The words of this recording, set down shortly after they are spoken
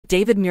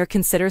David Muir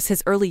considers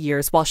his early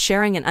years while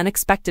sharing an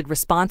unexpected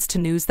response to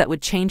news that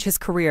would change his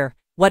career.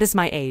 What is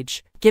my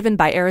age? Given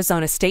by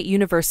Arizona State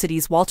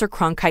University's Walter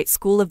Cronkite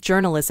School of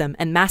Journalism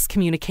and Mass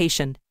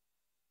Communication.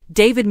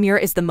 David Muir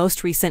is the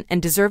most recent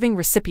and deserving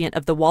recipient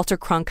of the Walter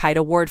Cronkite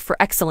Award for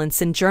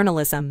Excellence in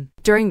Journalism.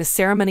 During the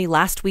ceremony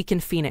last week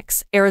in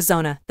Phoenix,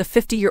 Arizona, the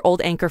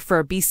 50-year-old anchor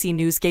for ABC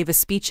News gave a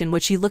speech in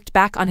which he looked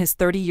back on his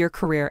 30-year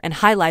career and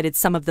highlighted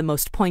some of the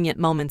most poignant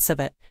moments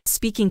of it.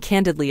 Speaking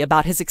candidly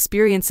about his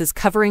experiences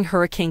covering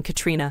Hurricane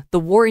Katrina, the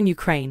war in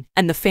Ukraine,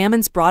 and the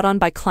famines brought on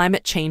by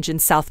climate change in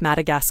South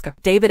Madagascar,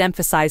 David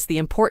emphasized the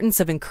importance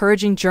of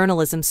encouraging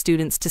journalism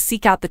students to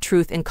seek out the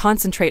truth and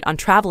concentrate on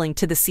traveling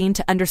to the scene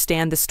to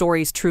understand the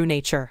story's true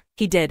nature.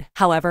 He did,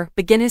 however,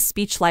 begin his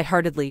speech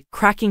lightheartedly,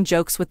 cracking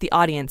jokes with the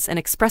audience and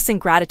expressing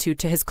gratitude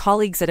to his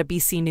colleagues at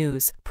ABC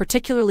News,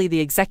 particularly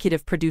the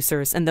executive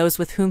producers and those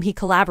with whom he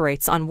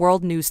collaborates on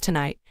World News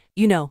Tonight.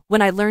 You know,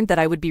 when I learned that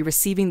I would be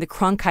receiving the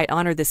Cronkite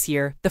honor this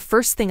year, the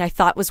first thing I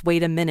thought was,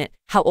 wait a minute,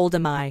 how old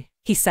am I?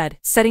 He said,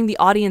 setting the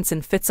audience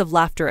in fits of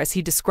laughter as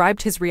he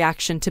described his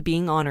reaction to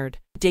being honored.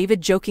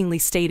 David jokingly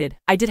stated,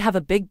 I did have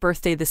a big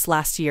birthday this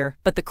last year,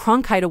 but the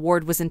Cronkite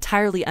Award was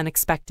entirely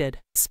unexpected.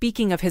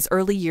 Speaking of his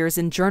early years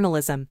in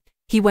journalism,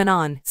 he went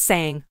on,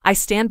 saying, I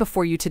stand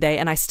before you today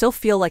and I still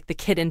feel like the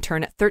kid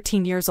intern at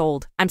 13 years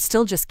old. I'm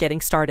still just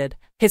getting started.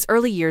 His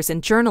early years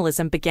in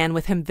journalism began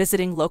with him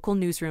visiting local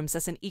newsrooms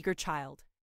as an eager child.